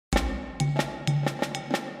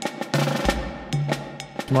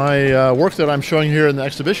My work that I'm showing here in the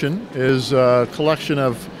exhibition is a collection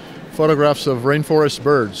of photographs of rainforest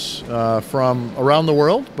birds from around the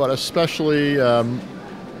world, but especially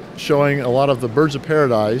showing a lot of the birds of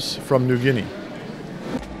paradise from New Guinea.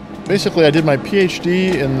 Basically, I did my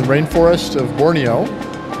Ph.D. in the rainforest of Borneo,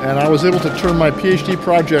 and I was able to turn my Ph.D.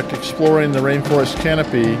 project exploring the rainforest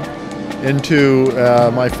canopy into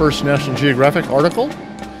my first National Geographic article.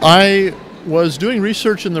 I was doing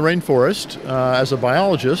research in the rainforest as a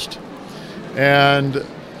biologist, and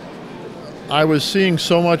I was seeing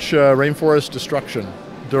so much rainforest destruction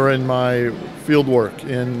during my field work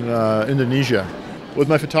in Indonesia. With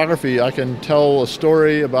my photography, I can tell a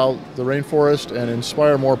story about the rainforest and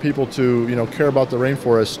inspire more people to, care about the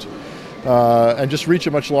rainforest and just reach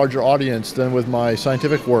a much larger audience than with my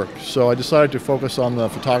scientific work. So I decided to focus on the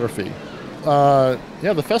photography.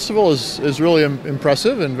 The festival is really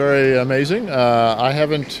impressive and very amazing. I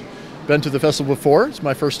haven't been to the festival before. It's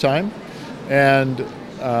my first time. And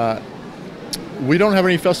we don't have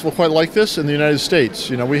any festival quite like this in the United States.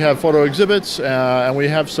 We have photo exhibits and we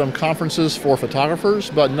have some conferences for photographers,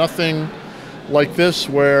 but nothing like this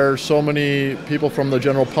where so many people from the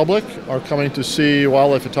general public are coming to see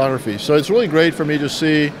wildlife photography. So it's really great for me to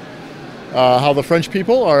see how the French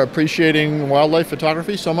people are appreciating wildlife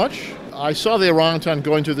photography so much. I saw the orangutan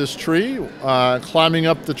going to this tree, climbing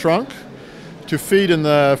up the trunk to feed in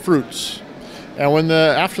the fruits. And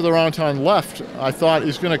after the orangutan left, I thought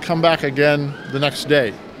he's going to come back again the next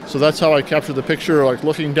day. So that's how I captured the picture, like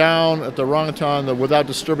looking down at the orangutan without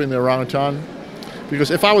disturbing the orangutan.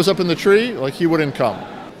 Because if I was up in the tree, he wouldn't come.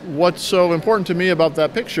 What's so important to me about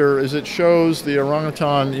that picture is it shows the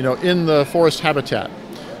orangutan, in the forest habitat.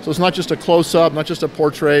 So it's not just a close-up, not just a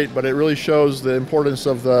portrait, but it really shows the importance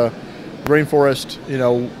of the rainforest,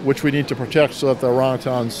 which we need to protect so that the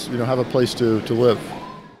orangutans, have a place to live.